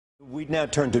We now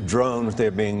turn to drones.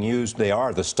 They're being used. They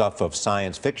are the stuff of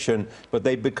science fiction, but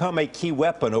they've become a key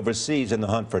weapon overseas in the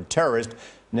hunt for terrorists.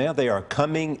 Now they are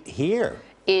coming here.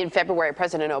 In February,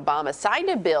 President Obama signed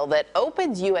a bill that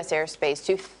opens U.S. airspace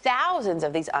to thousands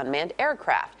of these unmanned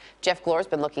aircraft. Jeff Glor has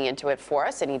been looking into it for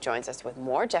us, and he joins us with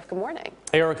more. Jeff, good morning.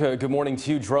 Erica, good morning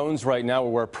to you. Drones right now are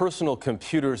where personal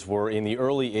computers were in the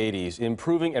early 80s,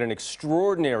 improving at an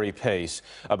extraordinary pace,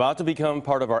 about to become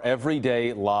part of our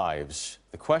everyday lives.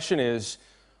 The question is,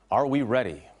 are we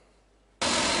ready?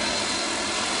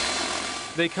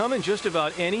 They come in just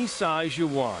about any size you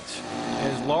want,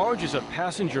 as large as a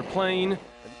passenger plane,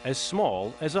 as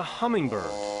small as a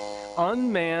hummingbird.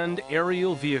 Unmanned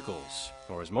aerial vehicles,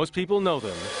 or as most people know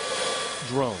them,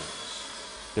 drones.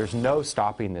 There's no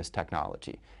stopping this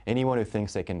technology. Anyone who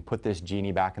thinks they can put this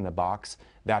genie back in the box,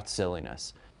 that's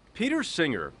silliness. Peter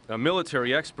Singer, a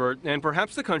military expert and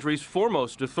perhaps the country's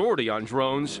foremost authority on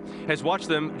drones, has watched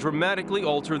them dramatically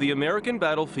alter the American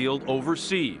battlefield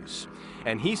overseas.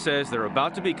 And he says they're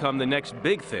about to become the next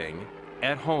big thing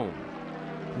at home.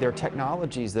 They're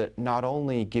technologies that not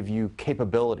only give you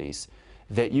capabilities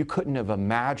that you couldn't have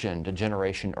imagined a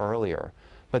generation earlier,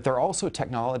 but they're also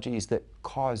technologies that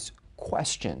cause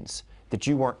questions that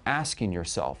you weren't asking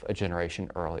yourself a generation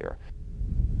earlier.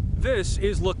 This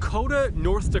is Lakota,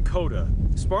 North Dakota,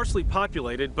 sparsely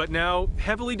populated but now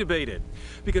heavily debated,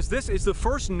 because this is the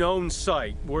first known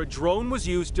site where a drone was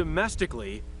used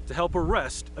domestically to help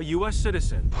arrest a U.S.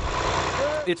 citizen.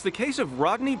 It's the case of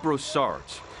Rodney Broussard,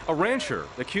 a rancher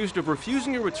accused of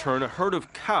refusing to return a herd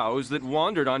of cows that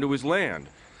wandered onto his land.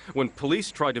 When police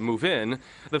tried to move in,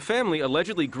 the family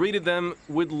allegedly greeted them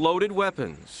with loaded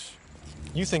weapons.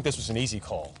 You think this was an easy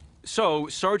call? So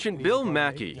Sergeant Bill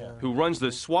Mackey, who runs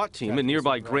the SWAT team in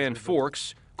nearby Grand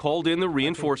Forks, called in the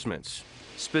reinforcements,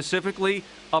 specifically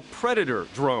a Predator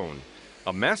drone,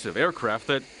 a massive aircraft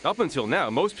that, up until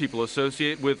now, most people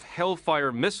associate with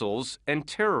Hellfire missiles and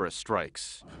terrorist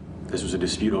strikes. This was a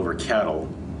dispute over cattle,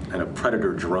 and a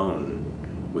Predator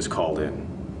drone was called in.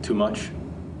 Too much?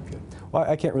 Well,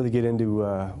 I can't really get into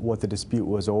what the dispute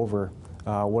was over.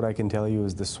 What I can tell you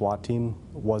is the SWAT team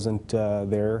wasn't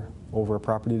there over a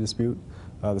property dispute.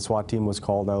 The SWAT team was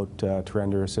called out to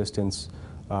render assistance,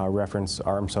 reference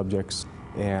armed subjects,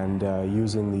 and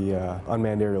using the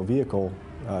unmanned aerial vehicle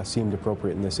seemed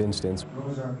appropriate in this instance.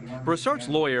 Broussard's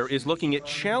lawyer is looking at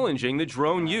challenging the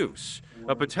drone use,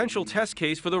 a potential test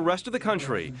case for the rest of the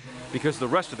country, because the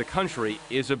rest of the country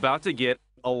is about to get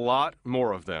a lot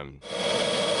more of them.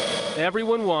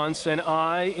 Everyone wants an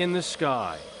eye in the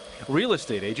sky. Real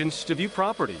estate agents to view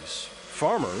properties,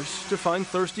 farmers to find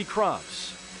thirsty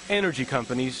crops, energy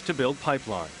companies to build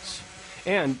pipelines,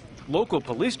 and local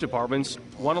police departments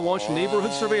want to launch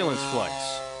neighborhood surveillance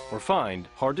flights or find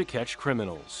hard-to-catch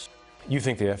criminals. You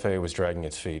think the FAA was dragging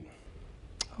its feet?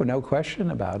 Oh, no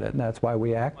question about it, and that's why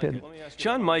we acted.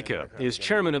 John Mica is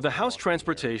chairman of the House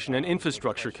Transportation and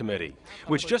Infrastructure Committee,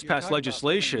 which just passed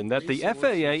legislation that the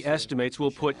FAA estimates will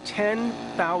put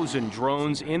 10,000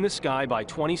 drones in the sky by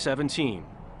 2017.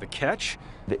 The catch?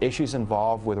 The issues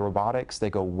involved with robotics,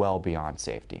 they go well beyond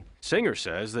safety. Singer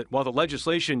says that while the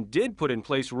legislation did put in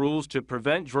place rules to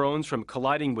prevent drones from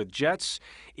colliding with jets,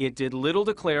 it did little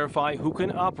to clarify who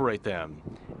can operate them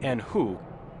and who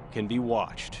can be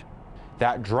watched.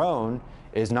 That drone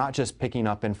is not just picking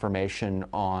up information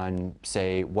on,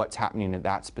 say, what's happening at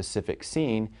that specific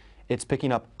scene, it's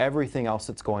picking up everything else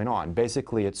that's going on.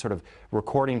 Basically, it's sort of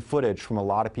recording footage from a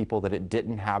lot of people that it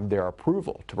didn't have their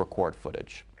approval to record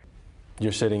footage.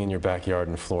 You're sitting in your backyard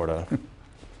in Florida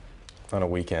on a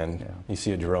weekend. Yeah. You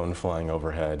see a drone flying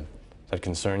overhead. Does that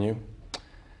concern you?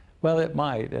 Well, it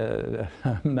might.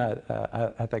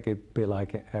 I think it'd be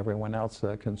like everyone else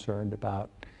concerned about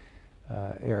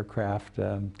aircraft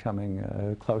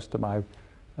coming close to my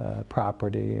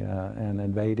property and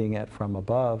invading it from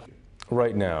above.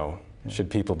 Right now, should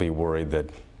people be worried that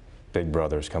Big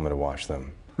Brother's coming to watch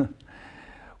them?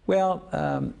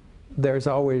 Well, there's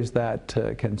always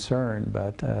that concern,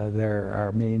 but there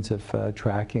are means of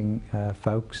tracking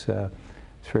folks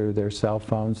through their cell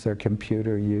phones, their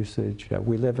computer usage.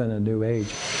 We live in a new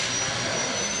age.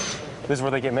 This is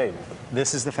where they get made.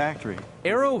 This is the factory.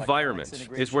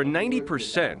 AeroVironment is where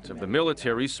 90% of the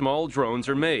military's small drones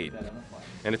are made.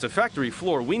 And it's a factory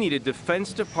floor we needed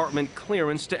Defense Department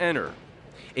clearance to enter.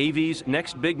 AV's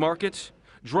next big market?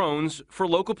 Drones for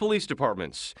local police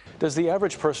departments. Does the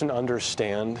average person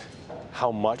understand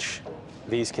how much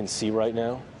these can see right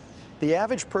now? The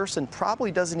average person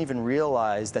probably doesn't even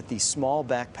realize that these small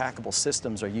backpackable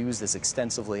systems are used as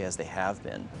extensively as they have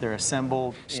been. They're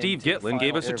assembled. Steve Gitlin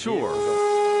gave us a tour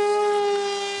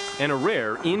and a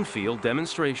rare in-field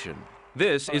demonstration.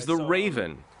 This is the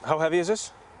Raven. How heavy is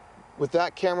this? With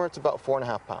that camera, it's about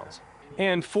 4.5 pounds.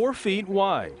 And 4 feet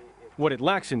wide. What it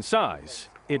lacks in size,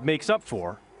 it makes up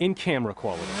for in camera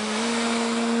quality.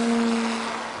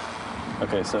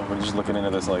 Okay, so we're just looking into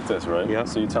this like this, right? Yeah.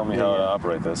 So you tell me how to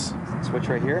operate this. Switch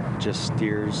right here just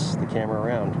steers the camera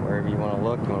around wherever you want to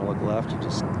look. You want to look left, you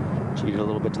just cheat it a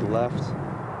little bit to the left.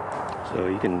 So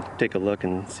you can take a look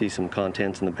and see some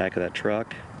contents in the back of that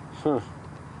truck. Huh.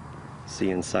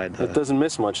 See inside the... It doesn't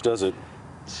miss much, does it?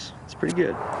 It's pretty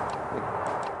good.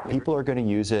 People are going to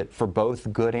use it for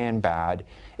both good and bad.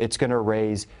 It's going to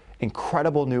raise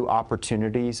incredible new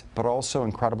opportunities, but also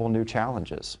incredible new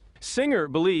challenges. Singer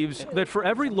believes that for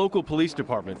every local police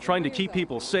department trying to keep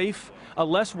people safe, a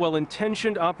less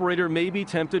well-intentioned operator may be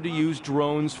tempted to use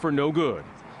drones for no good.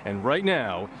 And right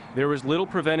now, there is little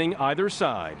preventing either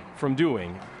side from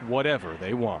doing whatever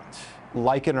they want.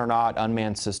 Like it or not,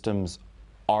 unmanned systems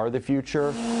are the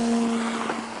future.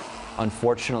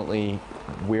 Unfortunately,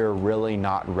 we're really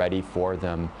not ready for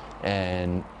them,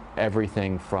 and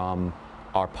everything from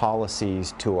our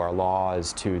policies to our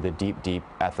laws to the deep, deep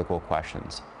ethical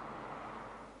questions.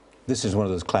 This is one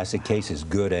of those classic cases,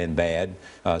 good and bad.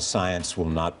 Science will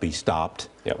not be stopped,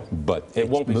 but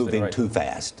it's moving too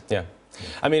fast. Yeah.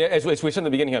 I mean, as we said in the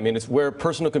beginning, I mean, it's where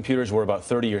personal computers were about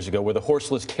 30 years ago, where the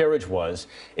horseless carriage was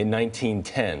in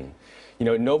 1910. You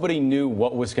know, nobody knew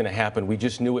what was going to happen. We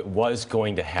just knew it was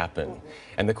going to happen.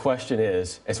 And the question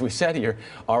is, as we said here,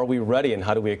 are we ready, and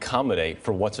how do we accommodate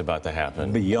for what's about to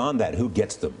happen? Beyond that, who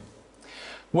gets them?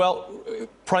 Well,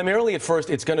 primarily at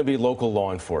first, it's going to be local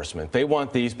law enforcement. They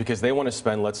want these because they want to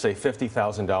spend, let's say,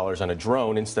 $50,000 on a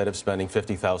drone instead of spending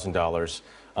 $50,000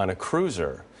 on a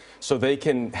cruiser. So they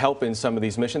can help in some of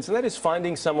these missions, and that is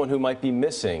finding someone who might be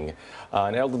missing,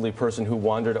 an elderly person who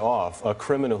wandered off, a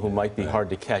criminal who might be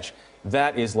hard to catch.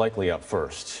 That is likely up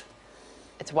first.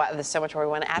 It's why there's so much more we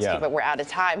want to ask you, but we're out of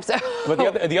time. So.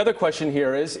 But the other question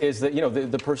here is that, you know,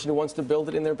 the person who wants to build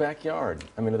it in their backyard.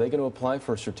 I mean, are they going to apply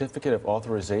for a certificate of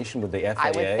authorization with the F.A.A?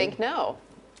 I would think no.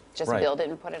 Just build it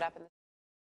and put it up in the